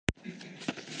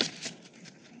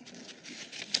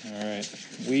All right.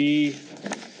 We've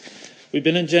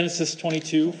been in Genesis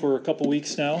 22 for a couple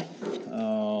weeks now.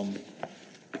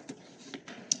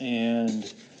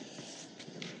 And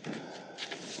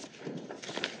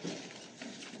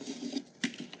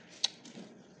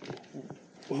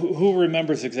who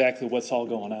remembers exactly what's all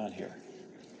going on here?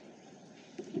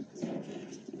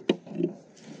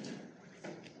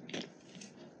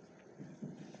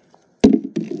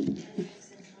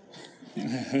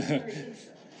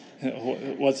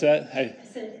 What's that? I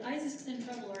said Isaac's in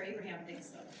trouble, or Abraham thinks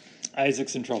so.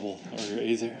 Isaac's in trouble, or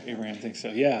Abraham thinks so.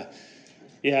 Yeah.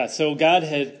 So God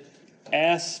had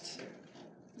asked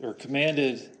or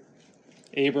commanded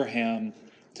Abraham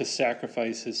to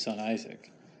sacrifice his son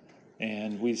Isaac,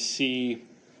 and we see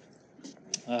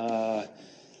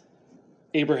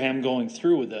Abraham going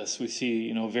through with this. We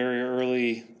see, very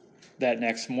early that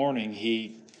next morning,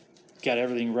 he got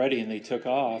everything ready and they took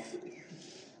off.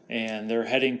 And they're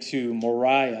heading to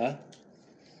Moriah,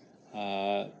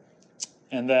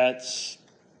 and that's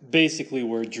basically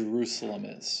where Jerusalem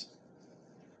is.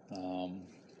 And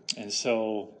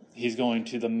so he's going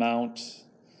to the mount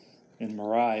in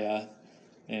Moriah,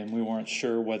 and we weren't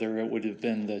sure whether it would have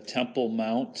been the Temple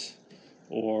Mount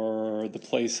or the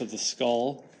place of the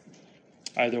skull.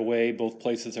 Either way, both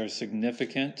places are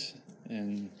significant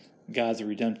in God's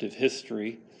redemptive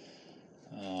history.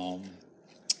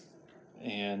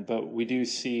 But we do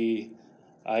see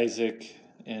Isaac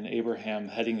and Abraham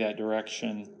heading that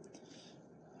direction.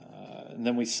 And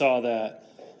then we saw that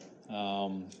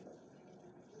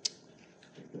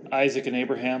Isaac and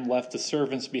Abraham left the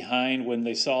servants behind when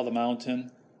they saw the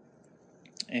mountain.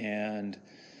 And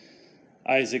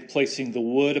Isaac placing the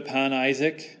wood upon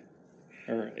Isaac,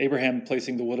 or Abraham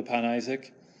placing the wood upon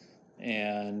Isaac.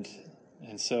 And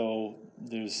so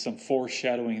there's some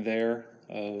foreshadowing there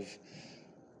of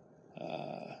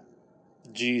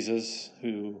Jesus,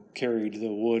 who carried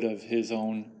the wood of his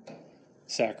own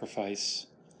sacrifice.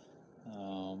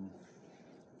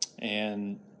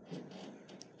 And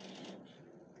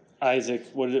Isaac,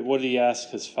 what did he ask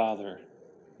his father?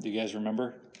 Do you guys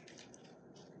remember?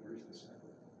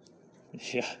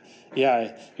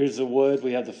 Yeah. Here's the wood.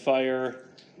 We have the fire.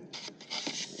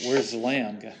 Where's the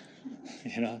lamb?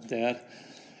 Dad.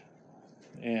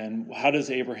 And how does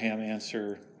Abraham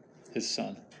answer his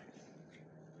son?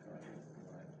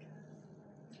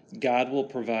 God will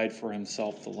provide for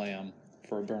himself the lamb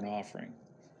for a burnt offering.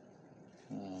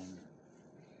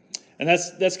 And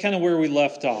that's kind of where we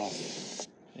left off.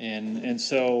 And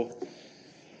so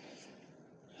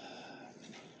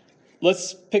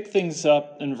let's pick things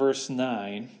up in verse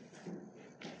 9.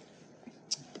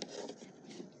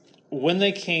 When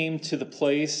they came to the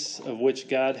place of which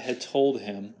God had told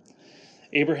him,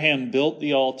 Abraham built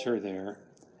the altar there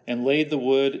and laid the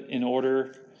wood in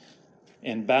order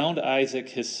and bound Isaac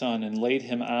his son and laid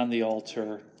him on the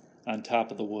altar on top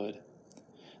of the wood.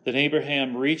 Then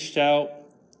Abraham reached out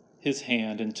his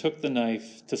hand and took the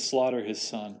knife to slaughter his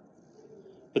son.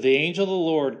 But the angel of the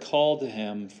Lord called to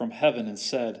him from heaven and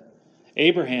said,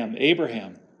 "Abraham,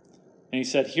 Abraham." And he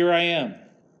said, "Here I am."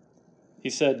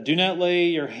 He said, "Do not lay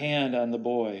your hand on the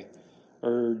boy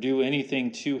or do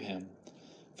anything to him.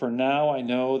 For now I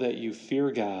know that you fear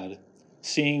God,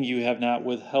 seeing you have not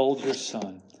withheld your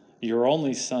son, your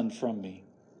only son, from me."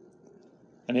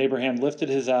 And Abraham lifted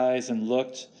his eyes and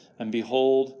looked, and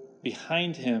behold,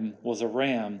 behind him was a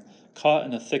ram caught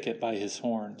in a thicket by his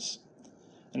horns.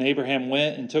 And Abraham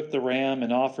went and took the ram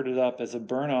and offered it up as a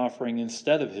burnt offering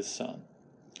instead of his son.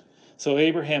 So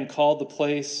Abraham called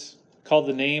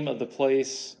the name of the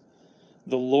place,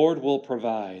 "The Lord will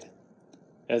provide,"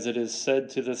 as it is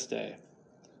said to this day,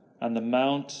 "On the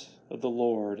mount of the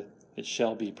Lord it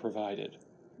shall be provided."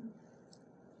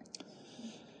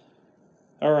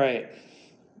 All right.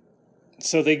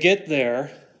 So they get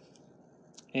there,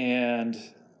 and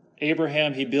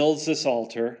Abraham, he builds this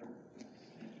altar.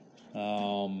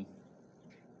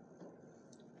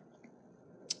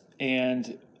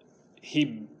 And he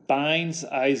binds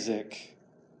Isaac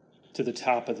to the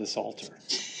top of this altar.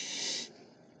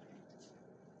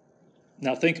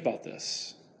 Now think about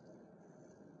this.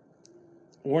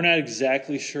 We're not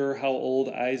exactly sure how old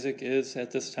Isaac is at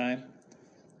this time.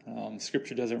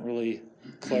 Scripture doesn't really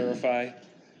clarify.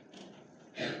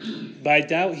 But I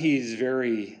doubt he's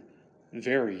very,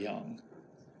 very young.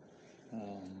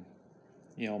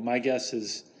 My guess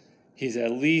is he's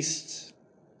at least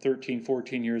 13,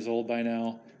 14 years old by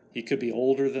now. He could be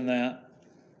older than that.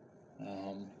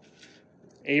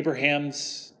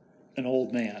 Abraham's an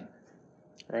old man,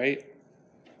 right?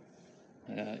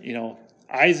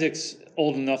 Isaac's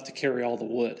old enough to carry all the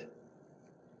wood.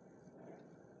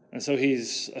 And so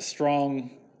he's a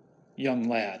strong young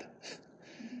lad.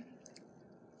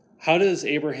 How does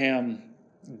Abraham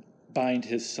bind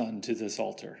his son to this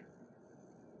altar?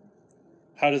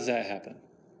 How does that happen?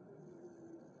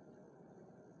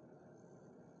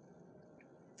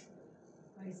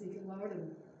 Isaac allowed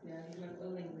him. Yeah, he went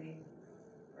willingly.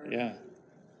 Or Yeah.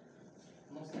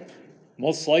 Most likely.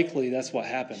 Most likely that's what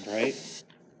happened, right?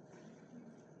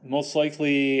 Most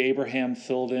likely Abraham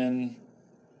filled in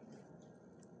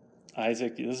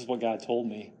Isaac, this is what God told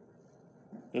me.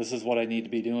 This is what I need to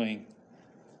be doing.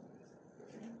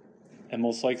 And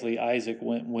most likely Isaac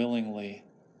went willingly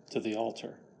to the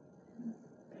altar.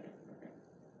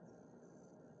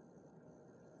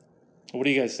 What do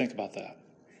you guys think about that?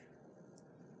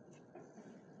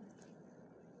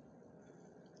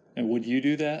 And would you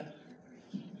do that?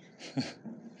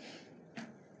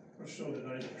 Or so that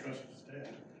Isaac trusted his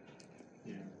dad.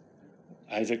 Yeah.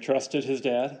 Isaac trusted his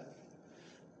dad.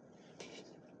 Yeah,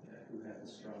 who had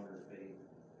the stronger faith?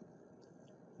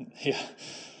 Yeah.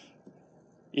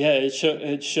 Yeah,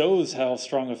 it shows how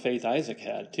strong a faith Isaac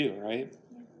had too, right?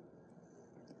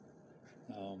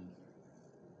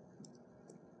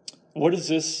 What does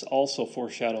this also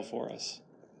foreshadow for us?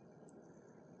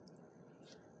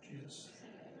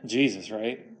 Jesus,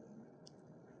 right?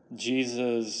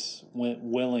 Jesus went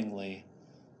willingly.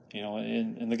 You know,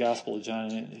 in the Gospel of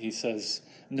John, he says,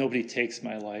 "Nobody takes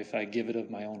my life; I give it of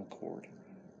my own accord."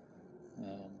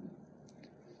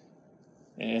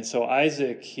 And so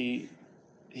Isaac, he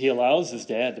allows his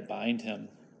dad to bind him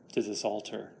to this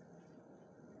altar.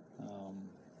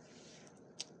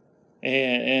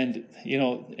 And you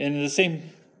know, in the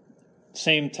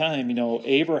same time, you know,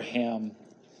 Abraham,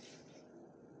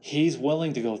 he's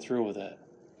willing to go through with it,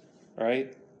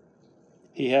 right?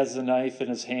 He has the knife in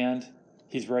his hand.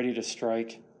 He's ready to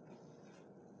strike.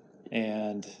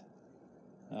 And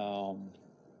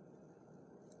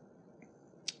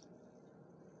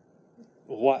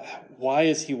why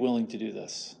is he willing to do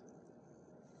this?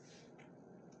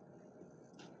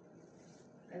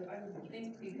 I would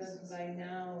think because by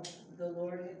now the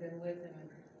Lord had been with him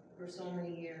for so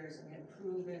many years and had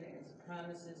proven his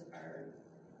promises are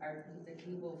that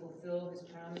he will fulfill his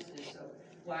promises. So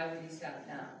why would he stop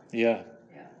now? Yeah.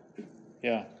 Yeah.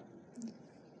 Yeah.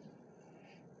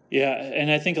 Yeah,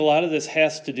 and I think a lot of this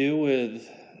has to do with,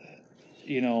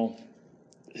 you know,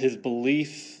 his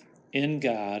belief in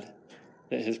God,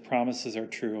 that his promises are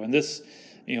true. And this,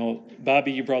 you know,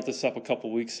 Bobby, you brought this up a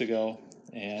couple weeks ago,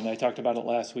 and I talked about it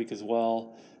last week as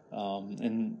well.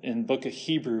 In book of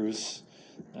Hebrews,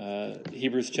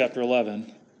 Hebrews chapter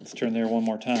 11. Let's turn there one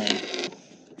more time.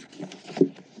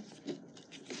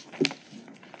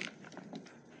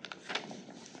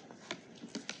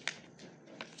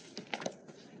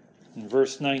 In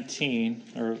verse 19,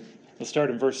 or let's start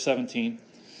in verse 17.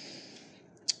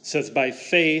 It says, "By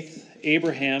faith,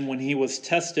 Abraham, when he was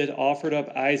tested, offered up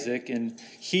Isaac, and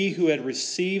he who had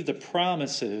received the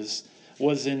promises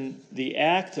was in the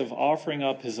act of offering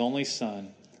up his only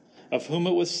son, of whom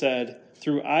it was said,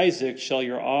 'Through Isaac shall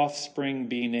your offspring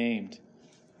be named.'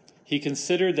 He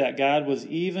considered that God was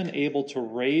even able to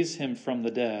raise him from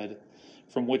the dead,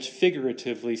 from which,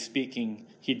 figuratively speaking,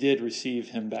 he did receive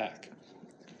him back."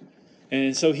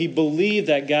 And so he believed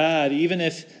that God, even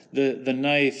if the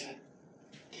knife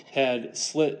had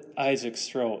slit Isaac's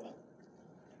throat,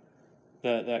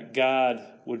 that God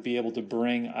would be able to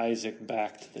bring Isaac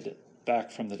back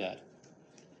from the dead.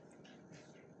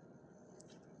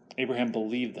 Abraham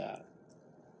believed that.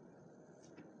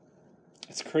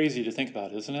 It's crazy to think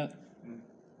about, isn't it?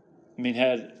 I mean,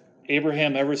 had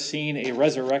Abraham ever seen a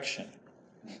resurrection?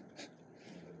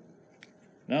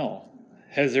 No.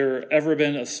 Has there ever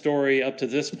been a story up to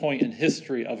this point in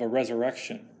history of a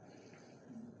resurrection?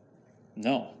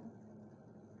 No.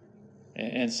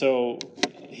 And so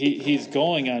he's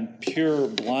going on pure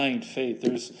blind faith.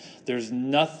 There's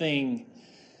nothing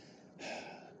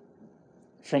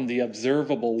from the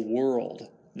observable world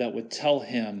that would tell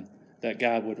him that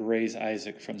God would raise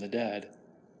Isaac from the dead,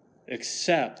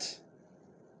 except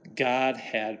God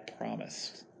had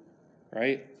promised,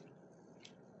 right?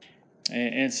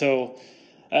 And so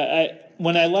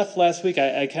when I left last week,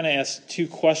 I kind of asked two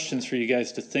questions for you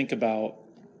guys to think about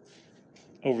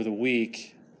over the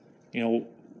week. You know,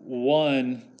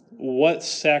 one, what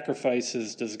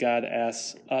sacrifices does God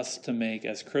ask us to make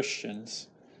as Christians?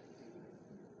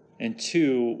 And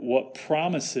two, what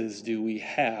promises do we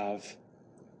have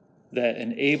that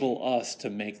enable us to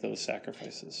make those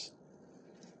sacrifices?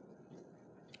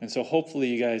 And so hopefully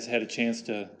you guys had a chance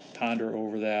to ponder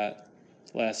over that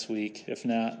last week. If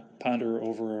not, ponder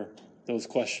over those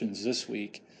questions this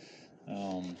week.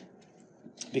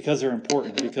 because they're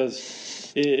important.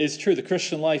 Because it's true, the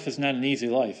Christian life is not an easy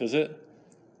life, is it?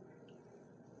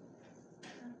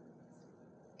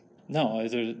 No,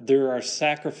 there are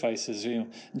sacrifices.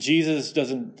 Jesus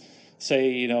doesn't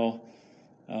say, he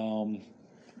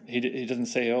doesn't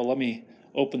say, "Oh, let me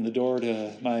open the door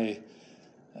to my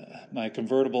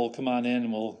convertible. Come on in,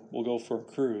 and we'll go for a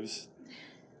cruise."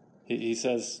 He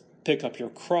says, "Pick up your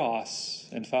cross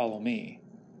and follow me."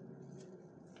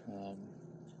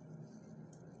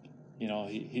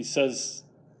 He says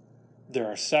there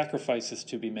are sacrifices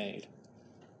to be made,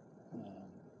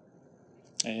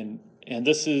 and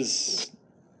this is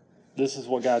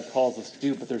what God calls us to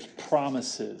do. But there's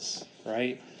promises,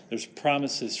 right? There's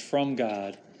promises from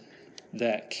God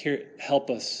that help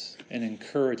us and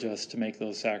encourage us to make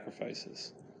those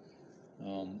sacrifices.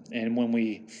 And when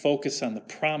we focus on the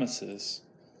promises,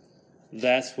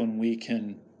 that's when we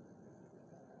can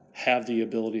have the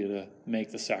ability to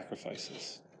make the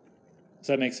sacrifices. Does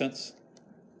that make sense?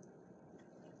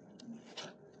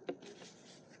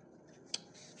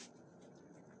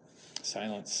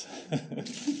 Silence.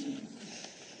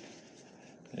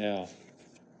 Yeah.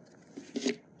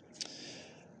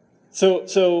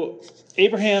 So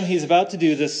Abraham, he's about to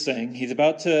do this thing. He's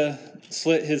about to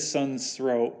slit his son's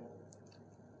throat.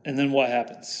 And then what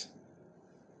happens?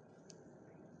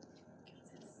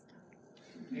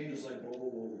 Angel's like, whoa, whoa,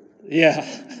 whoa. Yeah.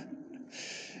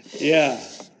 Yeah.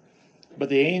 But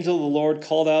the angel of the Lord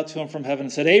called out to him from heaven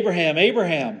and said, "Abraham,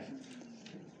 Abraham."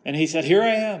 And he said, "Here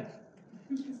I am."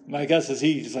 My guess is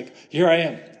he's like, "Here I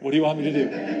am. What do you want me to do?"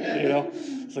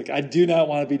 It's like, I do not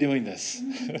want to be doing this.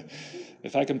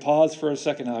 If I can pause for a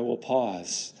second, I will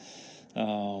pause.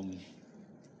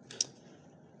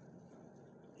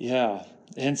 Yeah.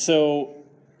 And so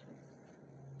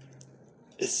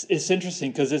it's interesting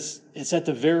because it's at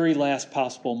the very last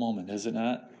possible moment, is it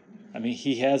not? I mean,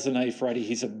 he has the knife ready.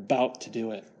 He's about to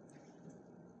do it.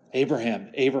 Abraham,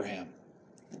 Abraham.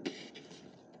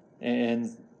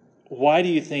 And why do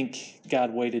you think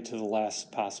God waited to the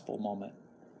last possible moment?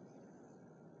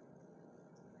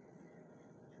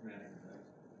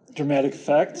 Dramatic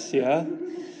effect, yeah.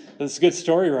 That's good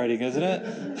story writing, isn't it?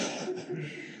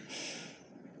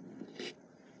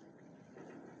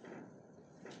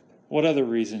 What other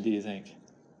reason do you think? It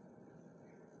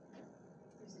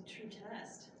was a true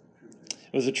test.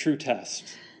 It was a true test,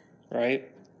 right?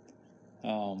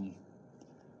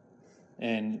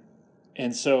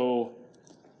 And so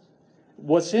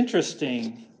what's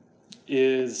interesting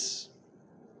is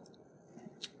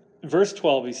verse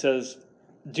 12, he says,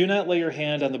 "Do not lay your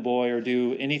hand on the boy or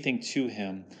do anything to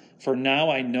him, for now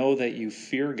I know that you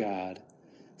fear God,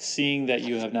 seeing that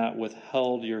you have not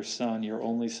withheld your son, your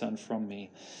only son, from me."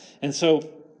 And so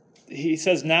he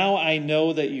says, "Now I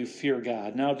know that you fear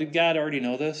God." Now, did God already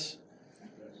know this?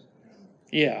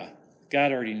 Yeah,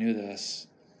 God already knew this.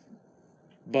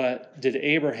 But did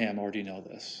Abraham already know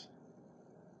this?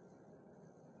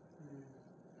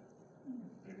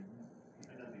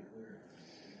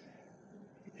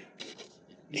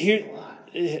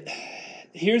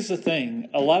 Here's the thing.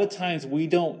 A lot of times we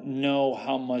don't know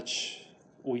how much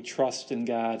we trust in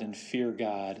God and fear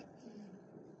God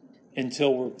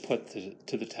until we're put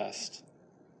to the test.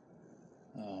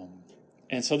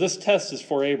 And so this test is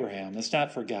for Abraham. It's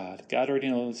not for God. God already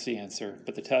knows the answer,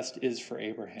 but the test is for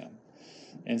Abraham.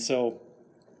 And so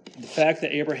the fact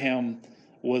that Abraham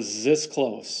was this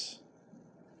close,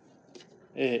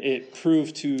 it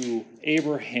proved to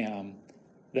Abraham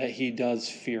that he does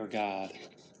fear God.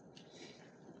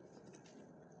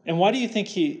 And why do you think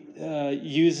he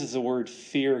uses the word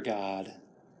fear God?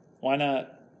 Why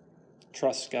not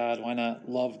trust God? Why not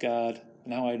love God?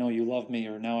 Now I know you love me,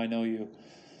 or now I know you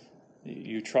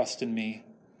trust in me.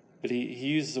 But he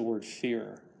uses the word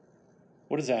fear.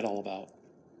 What is that all about?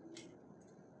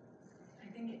 I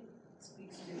think it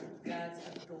speaks to God's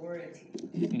authority.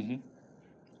 Mm-hmm.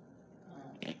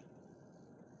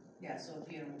 Yeah, so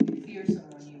if you fear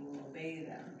someone, you will obey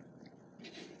them.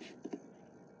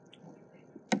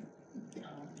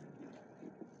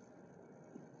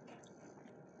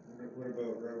 What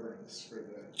about reverence for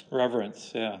that?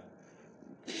 Reverence, yeah.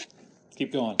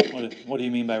 Keep going. What do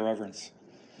you mean by reverence?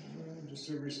 Just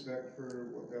a respect for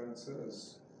what God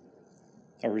says.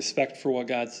 A respect for what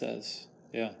God says.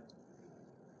 Yeah.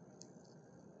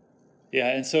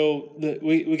 Yeah, and so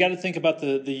we got to think about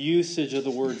the usage of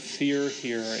the word fear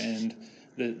here and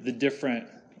the different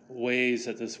ways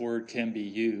that this word can be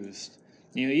used.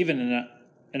 Even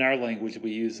in our language,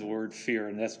 we use the word fear,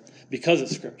 and that's because of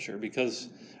Scripture, because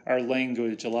a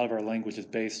lot of our language is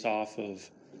based off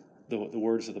of the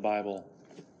words of the Bible.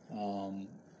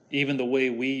 even the way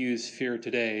we use fear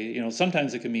today,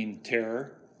 sometimes it can mean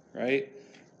terror, right?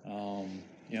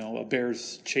 A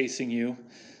bear's chasing you.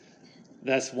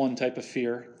 That's one type of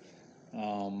fear.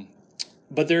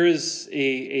 But there is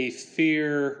a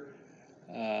fear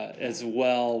as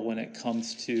well when it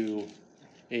comes to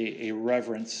a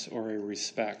reverence or a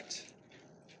respect.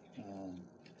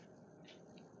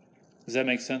 Does that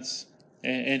make sense?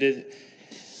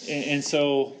 And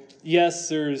so, yes,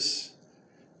 there's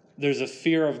a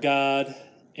fear of God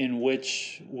in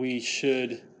which we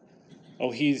should,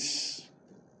 he's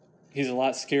a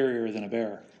lot scarier than a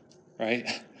bear,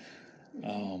 right?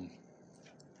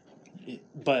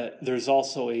 But there's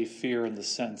also a fear in the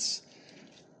sense,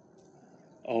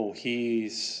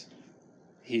 he's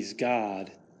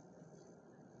God,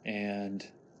 and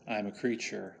I'm a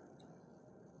creature.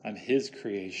 I'm his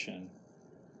creation.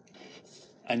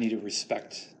 I need to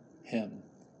respect him.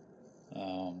 There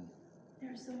are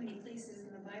so many places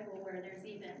in the Bible where there's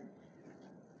even,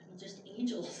 just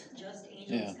angels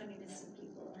Yeah. coming to see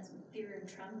people as with fear and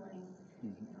trembling.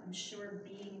 I'm sure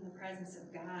being in the presence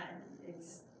of God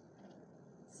is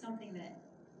something that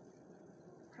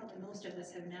probably most of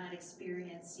us have not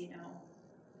experienced,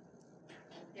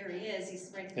 There he is,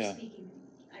 he's right there Yeah. speaking.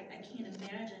 I can't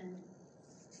imagine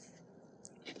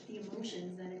the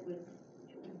emotions that it would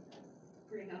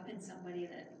bring up in somebody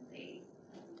that you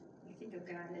think of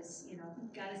God as,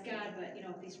 God is God, but,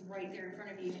 if he's right there in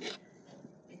front of you,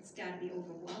 it's got to be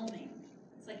overwhelming.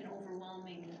 It's like an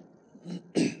overwhelming, I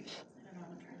don't know what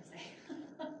I'm trying to say.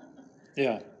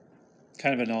 Yeah.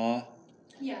 Kind of an awe.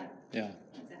 Yeah, Yeah.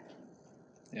 exactly.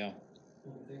 Yeah.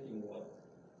 I'm thinking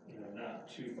not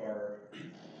too far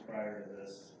prior to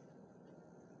this,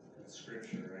 in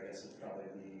scripture, I guess it'd probably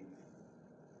be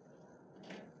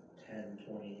 10,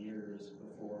 20 years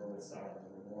before with Sodom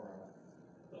and Gomorrah,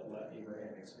 but what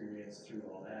Abraham experienced through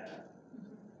all that. I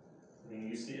mean,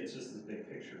 you see, it's just this big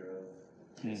picture of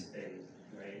his faith,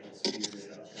 right? His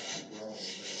spirit of God growing,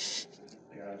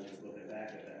 but I was just looking back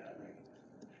at that,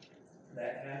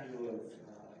 that had to have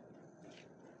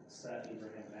set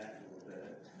Abraham back a little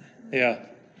bit. Yeah.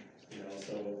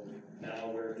 So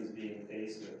now where he's being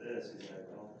faced with this, he's like,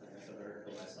 well, I guess I better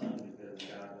kill my son because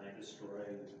God might destroy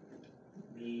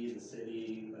me, the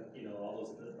city, but all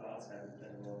those thoughts haven't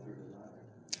been going through his mind.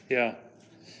 Yeah.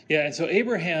 Yeah, and so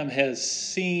Abraham has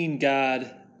seen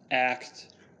God act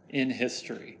in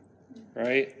history,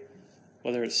 right?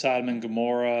 Whether it's Sodom and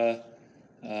Gomorrah,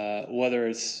 whether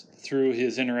it's through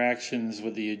his interactions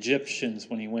with the Egyptians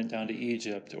when he went down to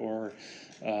Egypt, or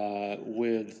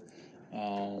with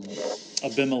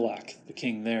Abimelech, the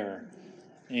king there.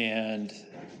 And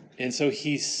so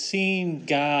he's seen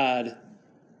God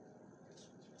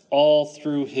all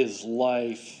through his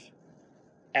life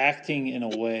acting in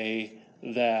a way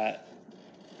that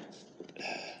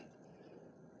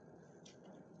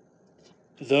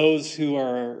those who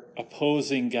are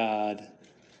opposing God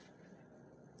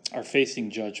are facing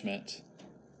judgment.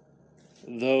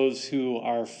 Those who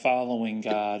are following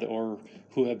God or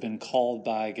who have been called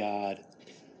by God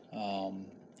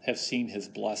have seen his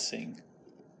blessing.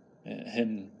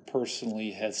 Him personally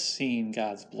has seen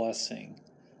God's blessing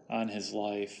on his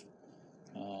life.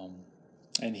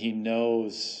 And he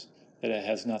knows that it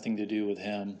has nothing to do with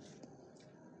him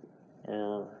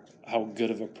or how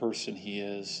good of a person he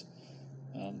is.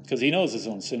 Because he knows his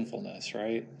own sinfulness,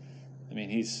 right? I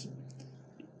mean,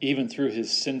 even through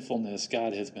his sinfulness,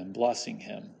 God has been blessing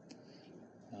him.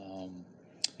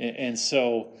 And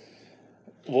so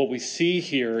what we see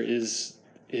here is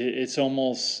it's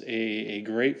almost a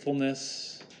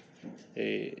gratefulness,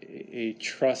 a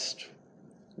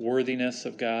trustworthiness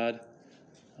of God.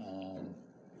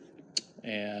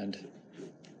 And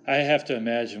I have to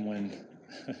imagine when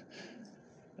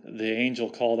the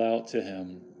angel called out to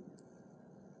him,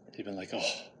 he'd been like, oh,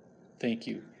 thank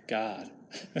you, God.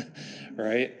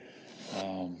 Right?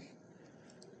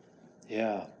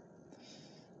 Yeah.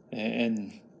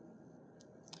 And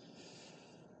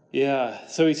yeah,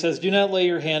 so he says, do not lay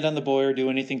your hand on the boy or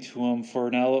do anything to him, for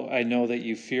now I know that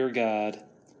you fear God,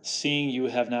 seeing you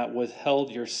have not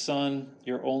withheld your son,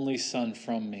 your only son,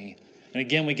 from me. And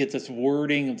again, we get this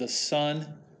wording of the son,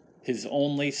 his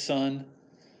only son.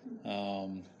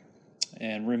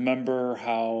 And remember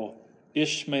how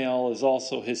Ishmael is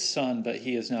also his son, but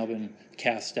he has now been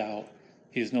cast out.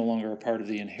 He is no longer a part of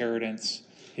the inheritance.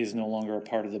 He is no longer a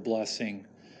part of the blessing.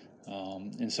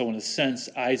 And so in a sense,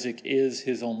 Isaac is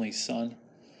his only son.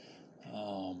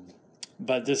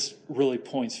 But this really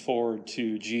points forward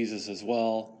to Jesus as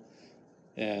well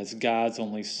as God's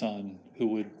only son who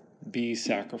would be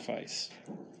sacrificed.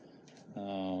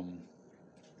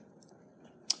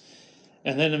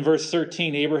 And then in verse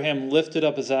 13, Abraham lifted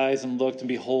up his eyes and looked, and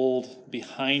behold,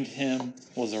 behind him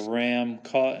was a ram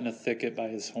caught in a thicket by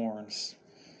his horns.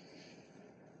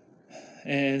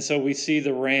 And so we see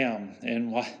the ram.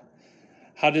 And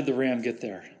how did the ram get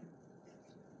there?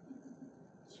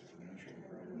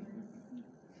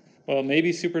 Well,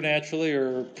 maybe supernaturally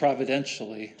or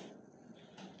providentially.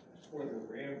 Or the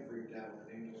ram freaked out when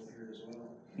the angel appeared as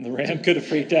well. The ram could have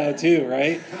freaked out too,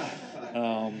 right?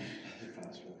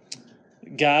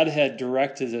 God had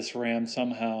directed this ram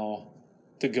somehow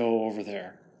to go over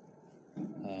there.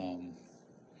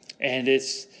 And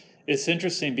it's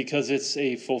interesting because it's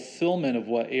a fulfillment of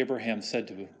what Abraham said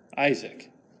to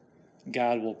Isaac.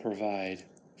 God will provide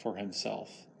for himself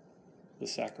the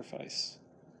sacrifice.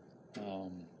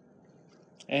 And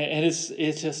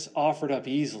it's just offered up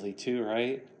easily too,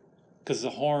 right? Because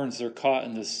the horns are caught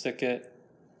in this thicket.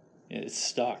 It's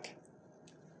stuck.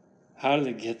 How did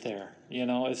it get there?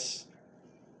 It's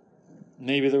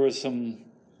maybe there was some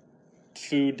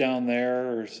food down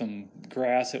there or some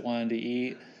grass it wanted to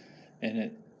eat,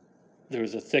 and there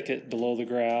was a thicket below the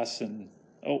grass, and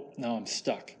now I'm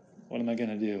stuck. What am I going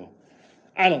to do?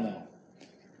 I don't know.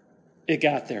 It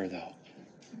got there though.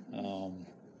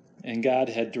 And God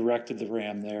had directed the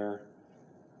ram there.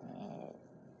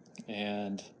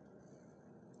 And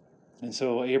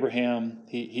so Abraham,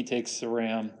 he takes the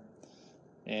ram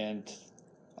and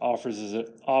offers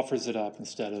it up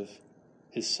instead of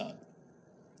his son.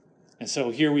 And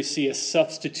so here we see a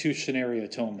substitutionary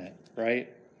atonement,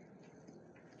 right?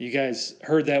 You guys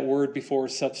heard that word before,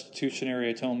 substitutionary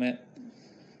atonement?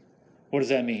 What does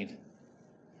that mean?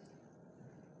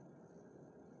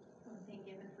 One thing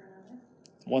given for another.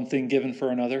 One thing given for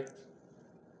another?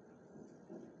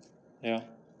 Yeah.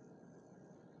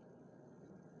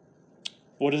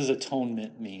 What does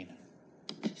atonement mean?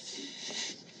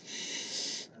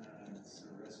 It's a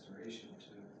restoration to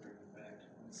bring it back to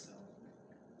oneself,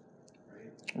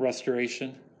 right?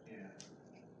 Restoration?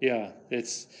 Yeah. Yeah,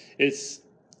 it's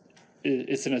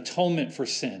an atonement for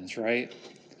sins, right?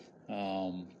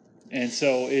 And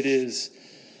so it is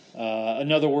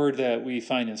another word that we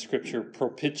find in Scripture,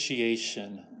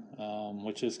 propitiation,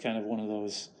 which is kind of one of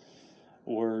those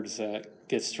words that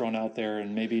gets thrown out there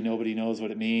and maybe nobody knows what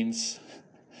it means.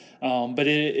 But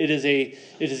it is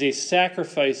a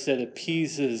sacrifice that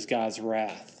appeases God's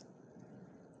wrath,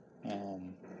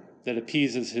 that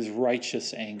appeases his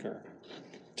righteous anger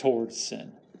towards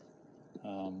sin.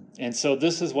 And so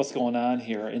this is what's going on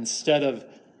here. Instead of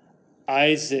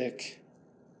Isaac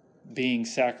being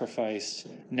sacrificed,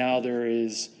 now there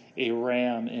is a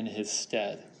ram in his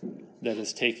stead that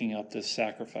is taking up this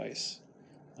sacrifice.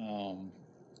 And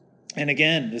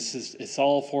again, it's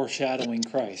all foreshadowing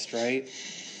Christ, right?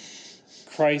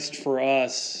 Christ for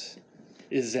us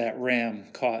is that ram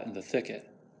caught in the thicket.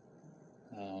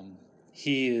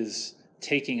 He is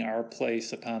taking our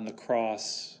place upon the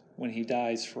cross when he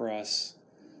dies for us,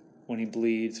 when he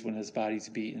bleeds, when his body's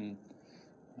beaten,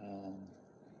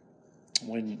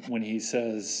 when he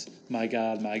says, my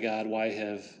God, why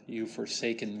have you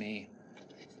forsaken me?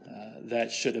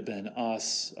 That should have been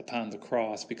us upon the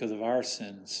cross because of our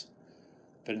sins.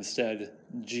 But instead,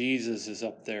 Jesus is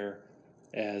up there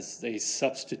as a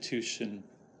substitution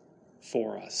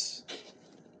for us.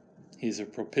 He's a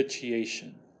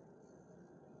propitiation.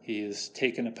 He has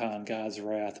taken upon God's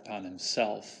wrath upon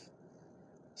himself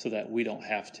so that we don't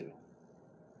have to.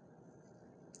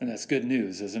 And that's good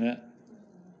news, isn't it?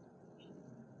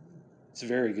 It's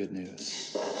very good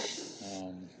news.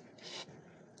 So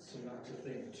not to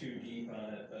think too deep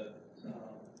on it, but we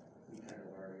kind of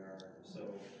already are. So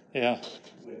Yeah.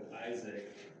 with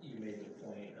Isaac, you made the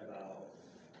point about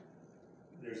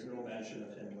there's no mention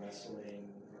of him wrestling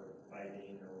or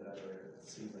fighting or whatever. It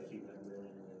seems like he went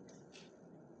willingly.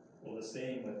 Well, the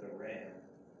same with the ram,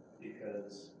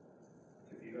 because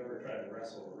if you've ever tried to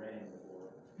wrestle a ram before,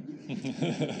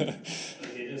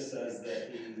 it just says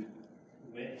that he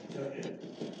went and took it.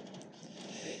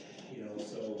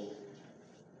 So.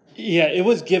 Yeah, it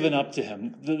was given up to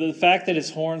him. The fact that his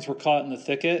horns were caught in the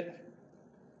thicket,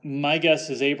 my guess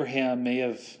is Abraham may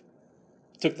have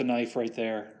took the knife right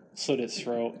there, slit its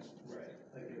throat. Right,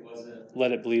 like it wasn't.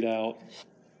 Let it bleed out.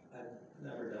 I've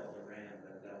never dealt with a ram,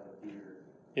 but I've dealt with deer.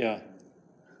 Yeah.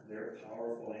 They're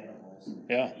powerful animals.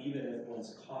 Yeah. Even if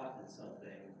one's caught in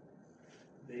something,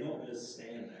 they don't just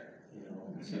stand there,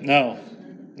 So No.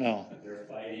 they're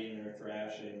fighting, they're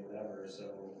thrashing, whatever.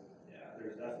 So yeah,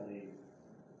 there's definitely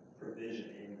provision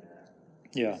in that.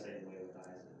 Yeah. Same way with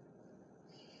Isaac.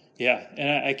 Yeah,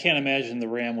 and I can't imagine the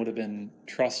ram would have been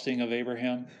trusting of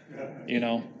Abraham,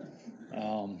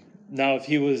 Now, if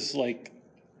he was like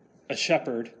a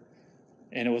shepherd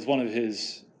and it was one of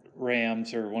his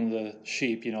rams or one of the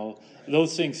sheep,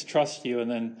 those things trust you, and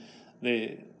then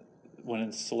when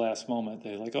it's the last moment,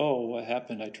 they're like, oh, what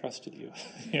happened? I trusted you,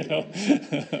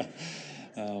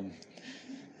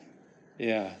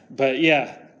 yeah, but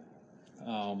yeah.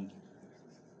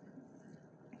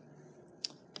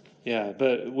 Yeah,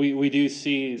 but we do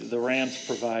see the rams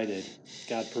provided.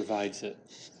 God provides it.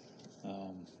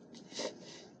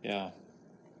 Yeah.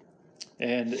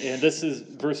 And this is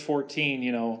verse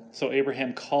 14, so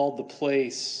Abraham called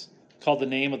the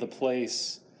name of the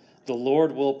place, the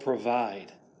Lord will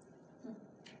provide.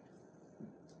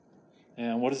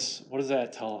 And what does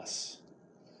that tell us?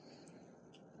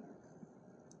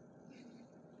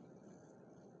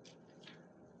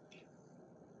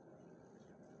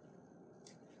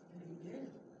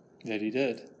 That he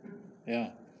did.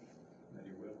 Yeah. That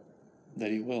he will.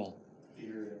 That he will.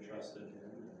 Fear and trust in him,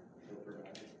 and he'll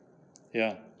provide.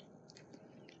 Yeah.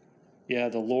 Yeah,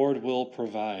 the Lord will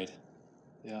provide.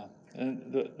 Yeah.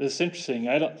 And it's interesting.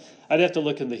 I'd have to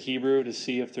look in the Hebrew to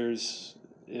see if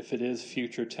it is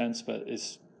future tense, but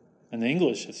in the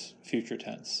English it's future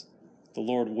tense. The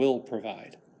Lord will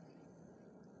provide.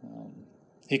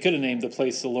 He could have named the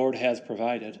place the Lord has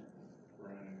provided.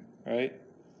 Right?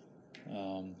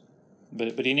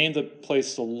 But he named the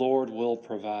place the Lord will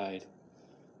provide.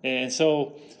 And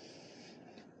so,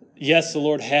 yes, the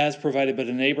Lord has provided, but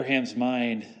in Abraham's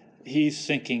mind, he's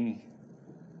thinking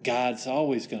God's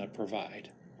always going to provide.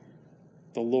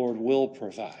 The Lord will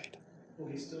provide.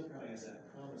 Well, he still probably has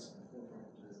that promise in the forefront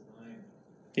of his mind.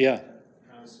 Yeah. That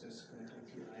promise is going to come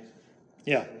through Isaac.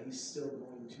 Yeah. So he's still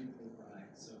going to provide.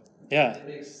 So yeah. It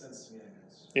makes sense to me, I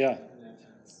guess. Yeah. In that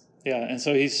tense. Yeah, and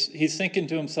so he's thinking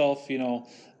to himself,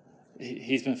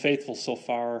 he's been faithful so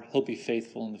far, he'll be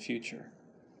faithful in the future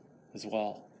as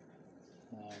well.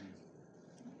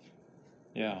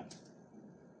 Yeah.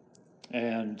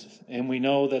 And we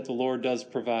know that the Lord does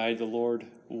provide. The Lord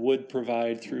would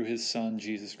provide through his Son,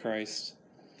 Jesus Christ.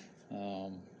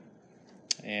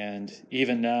 And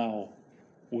even now,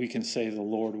 we can say the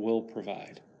Lord will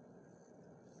provide.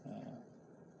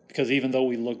 Because even though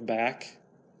we look back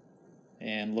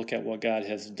and look at what God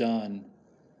has done,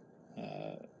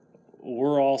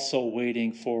 we're also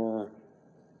waiting for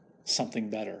something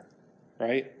better,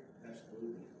 right?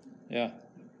 Absolutely. Yeah.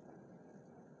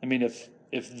 I mean, if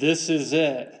this is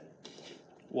it,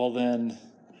 well then,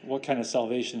 what kind of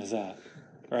salvation is that,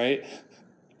 right?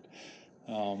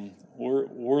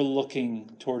 We're looking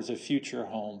towards a future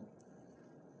home.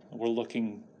 We're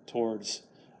looking towards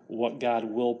what God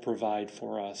will provide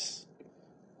for us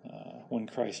when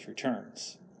Christ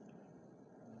returns.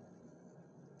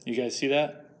 You guys see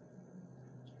that?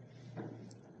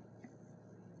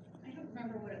 I don't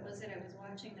remember what it was that I was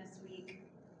watching this week.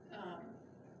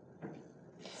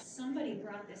 Somebody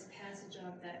brought this passage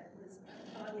up that was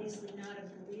obviously not a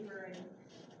believer, and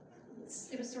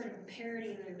it was sort of a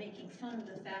parody. They were making fun of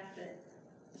the fact that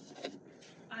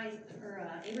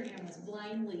Abraham was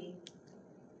blindly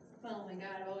following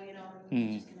God. Oh,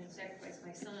 I'm just going to sacrifice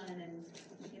my son, and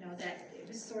that it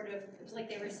was like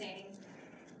they were saying,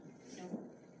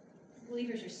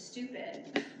 believers are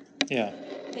stupid. Yeah.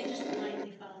 They just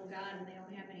blindly follow God, and they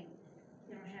don't have any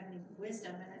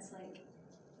wisdom. And it's like,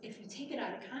 if you take it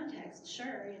out of context,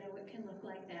 sure, it can look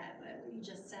like that. But what you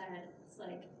just said, it's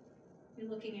like you're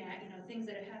looking at things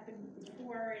that have happened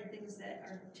before and things that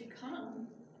are to come,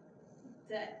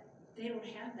 that they don't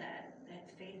have that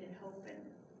faith and hope, and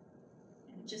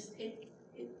it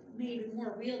made it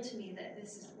more real to me that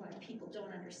this is why people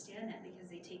don't understand that, because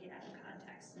they take it out of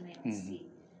context and they don't see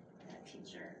that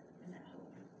future and that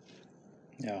hope.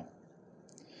 Yeah.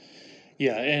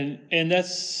 Yeah, and that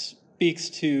speaks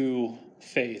to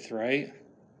faith, right?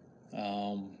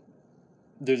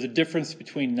 There's a difference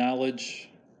between knowledge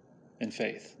and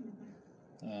faith.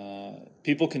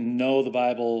 People can know the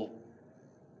Bible,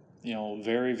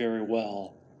 very, very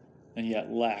well, and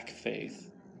yet lack faith.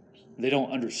 They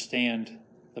don't understand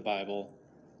the Bible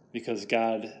because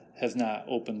God has not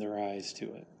opened their eyes to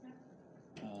it.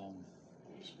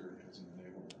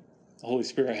 The Holy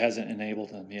Spirit hasn't enabled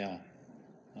them, yeah.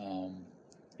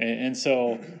 And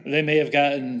so they may have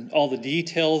gotten all the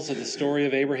details of the story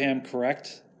of Abraham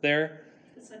correct there.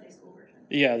 The Sunday school version.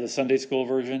 Yeah, the Sunday school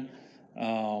version.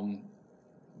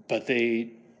 But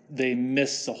they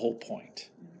miss the whole point.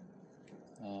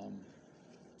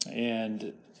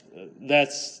 And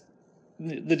that's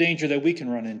the danger that we can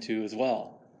run into as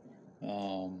well.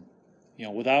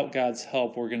 Without God's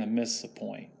help, we're going to miss the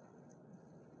point.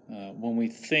 When we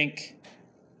think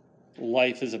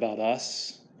life is about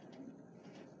us,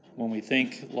 when we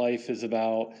think life is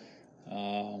about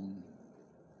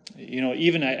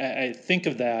Even I think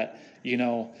of that,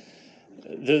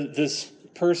 this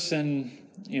person,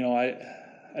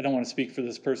 I don't want to speak for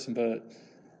this person, but,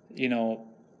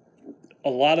 a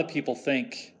lot of people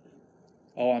think,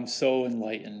 oh, I'm so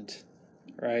enlightened,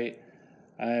 right?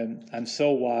 I'm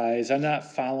so wise. I'm not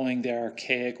following the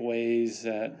archaic ways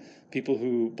that people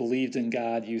who believed in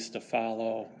God used to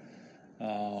follow.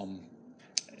 Most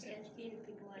educated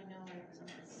people I know are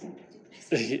some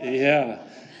stupid. Yeah.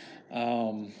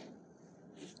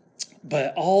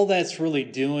 But all that's really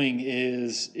doing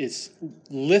is it's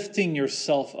lifting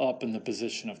yourself up in the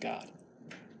position of God.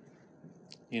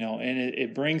 And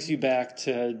it brings you back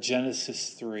to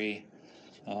Genesis 3,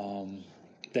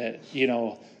 that,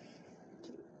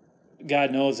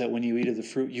 God knows that when you eat of the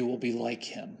fruit, you will be like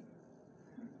him,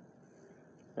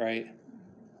 right?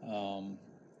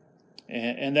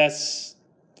 And that's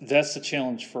the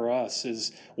challenge for us,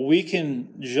 is we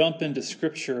can jump into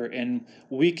Scripture and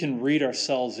we can read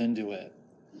ourselves into it,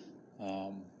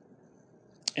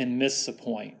 and miss the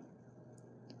point.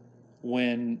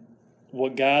 When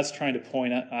what God's trying to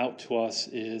point out to us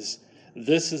is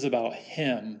this is about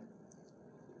him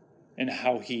and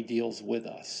how he deals with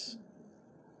us.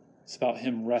 It's about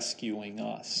him rescuing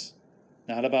us,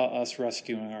 not about us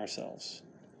rescuing ourselves.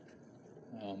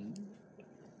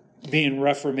 Being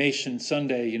Reformation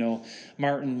Sunday,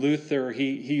 Martin Luther,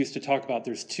 he used to talk about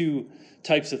there's two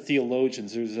types of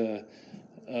theologians. There's a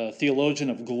theologian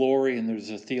of glory and there's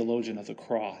a theologian of the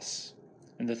cross.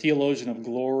 And the theologian of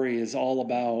glory is all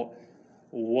about,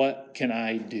 what can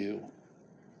I do?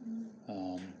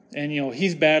 And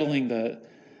he's battling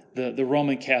the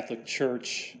Roman Catholic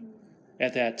Church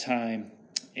at that time,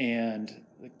 and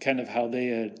kind of how they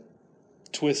had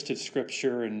twisted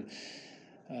Scripture and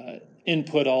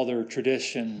input all their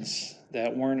traditions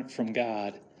that weren't from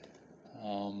God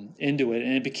into it,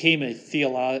 and it became a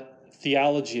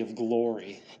theology of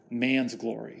glory, man's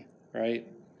glory, right?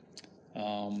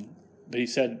 But he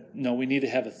said, no, we need to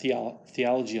have a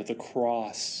theology of the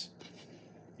cross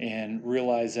and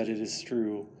realize that it is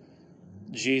through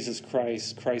Jesus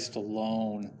Christ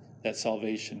alone, that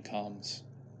salvation comes.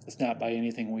 It's not by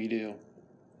anything we do.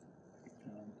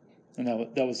 And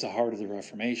that was the heart of the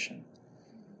Reformation.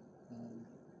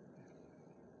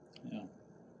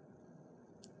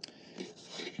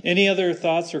 Any other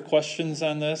thoughts or questions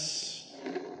on this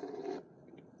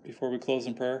before we close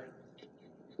in prayer?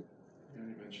 You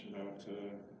mentioned about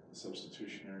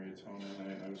substitutionary atonement.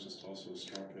 I was just also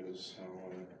struck as how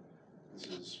this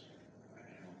is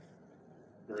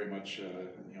very much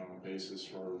a basis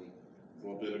for the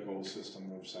Levitical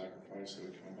system of sacrifice that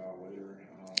would come about later.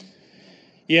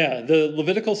 Yeah, the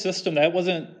Levitical system, that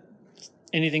wasn't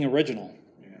anything original,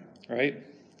 right?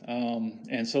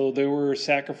 And so there were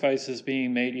sacrifices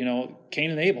being made,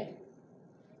 Cain and Abel.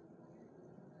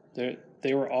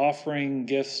 They were offering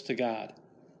gifts to God.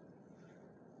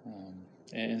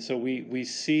 And so we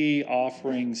see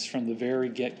offerings from the very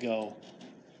get-go,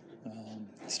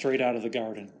 straight out of the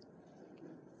garden.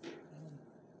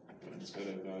 But instead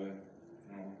of,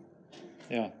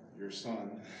 your son,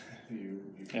 you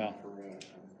offer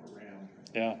a ram.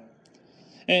 Yeah.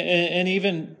 And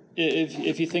even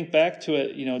if you think back to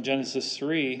it, Genesis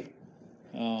 3,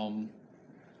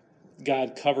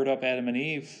 God covered up Adam and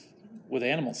Eve with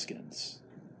animal skins.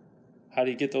 How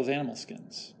do you get those animal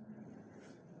skins?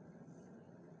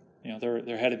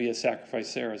 There had to be a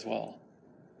sacrifice there as well.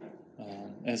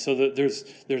 And so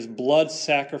there's blood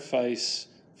sacrifice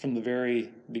from the very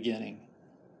beginning,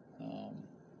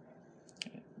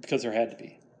 because there had to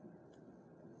be.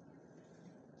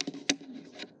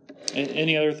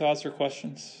 Any other thoughts or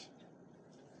questions?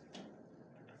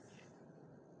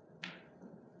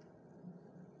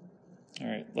 All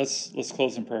right, let's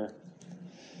close in prayer.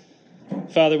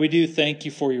 Father, we do thank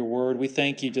you for your word. We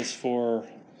thank you just for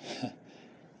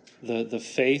the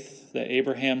faith that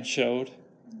Abraham showed,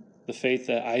 the faith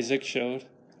that Isaac showed.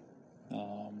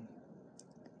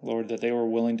 Lord, that they were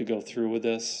willing to go through with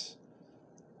this.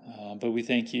 But we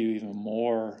thank you even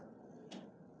more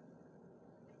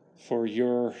for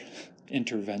your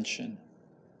intervention,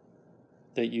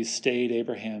 that you stayed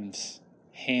Abraham's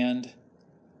hand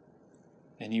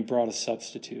and you brought a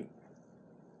substitute.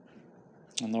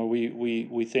 And Lord,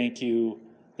 we thank you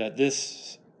that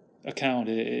this account,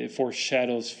 it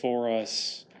foreshadows for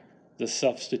us the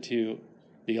substitute,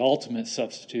 the ultimate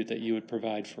substitute that you would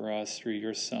provide for us through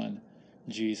your Son,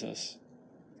 Jesus.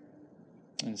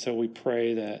 And so we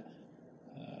pray that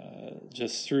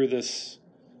just through this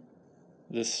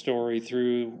story,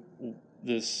 through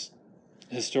this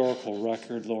historical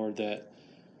record, Lord, that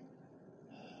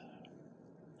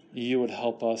you would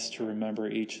help us to remember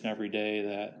each and every day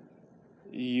that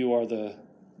you are the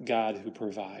God who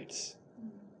provides.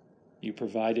 You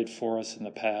provided for us in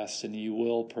the past, and you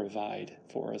will provide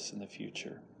for us in the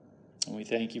future. And we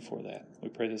thank you for that. We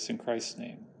pray this in Christ's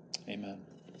name. Amen.